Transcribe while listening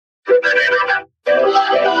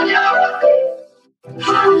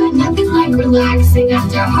like relaxing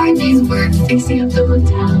after a hard day's work, fixing up the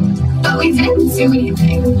hotel. But we didn't do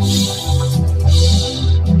anything.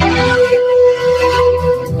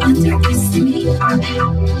 Underestimate our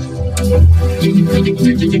power.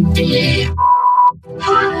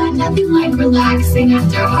 Nothing like relaxing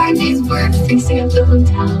after a hard day's work, fixing up the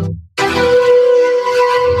hotel.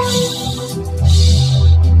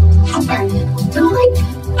 Don't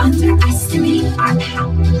underestimate our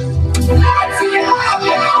power.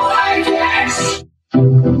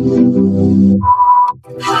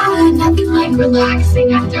 Nothing like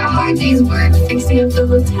relaxing after a hard day's work, fixing up the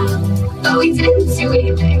hotel. But we didn't do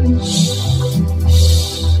anything.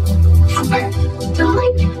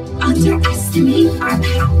 Don't underestimate our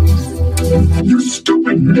power. You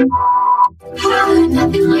stupid.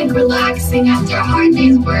 Nothing like relaxing after a hard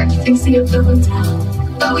day's work, fixing up the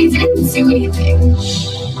hotel. But we didn't do anything.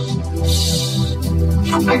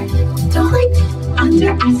 Don't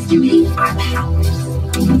underestimate our power.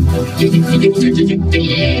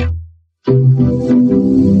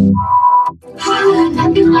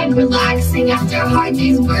 Nothing like relaxing after a hard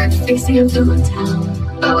day's work, fixing up the hotel.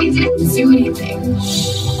 But we didn't do anything.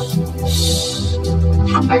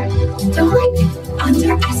 Don't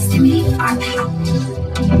underestimate our power.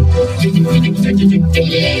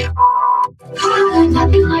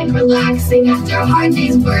 Nothing like relaxing after a hard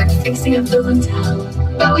day's work, fixing up the hotel.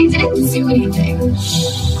 But we didn't do anything.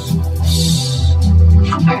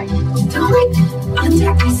 Don't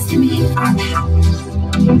underestimate our power.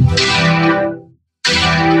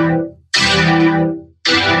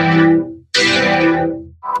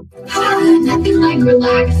 Nothing like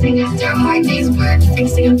relaxing after a hard day's work,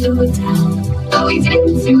 fixing up the hotel. But we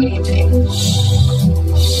didn't do anything.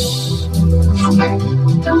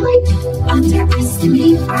 Don't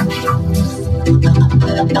underestimate our power.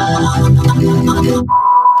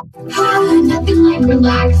 Nothing like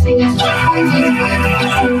relaxing after a hard day's work,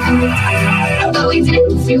 fixing up the hotel. But we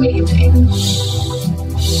didn't do anything.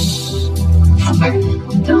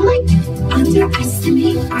 Don't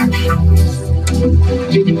underestimate our power.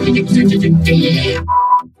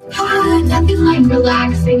 Nothing like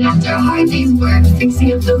relaxing after a hard day's work,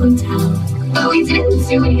 fixing up the hotel. But we didn't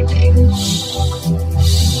do anything.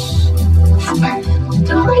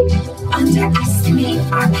 Don't underestimate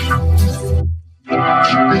our power.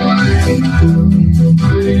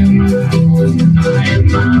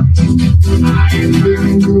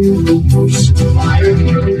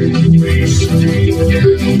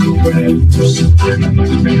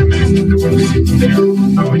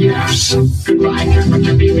 Oh yes, goodbye,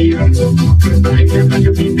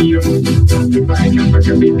 Goodbye,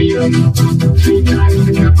 three times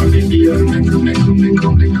the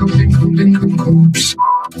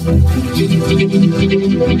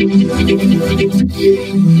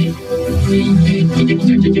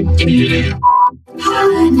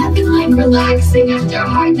Nothing like relaxing after a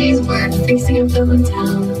hard day's work, fixing up the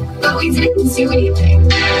hotel. But we didn't do anything.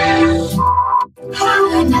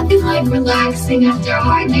 Nothing like relaxing after a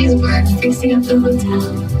hard day's work, fixing up the hotel.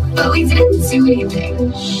 But we didn't do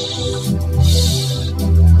anything.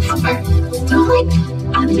 Don't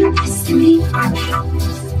underestimate our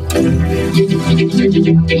power.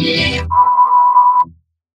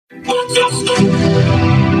 What the fuck?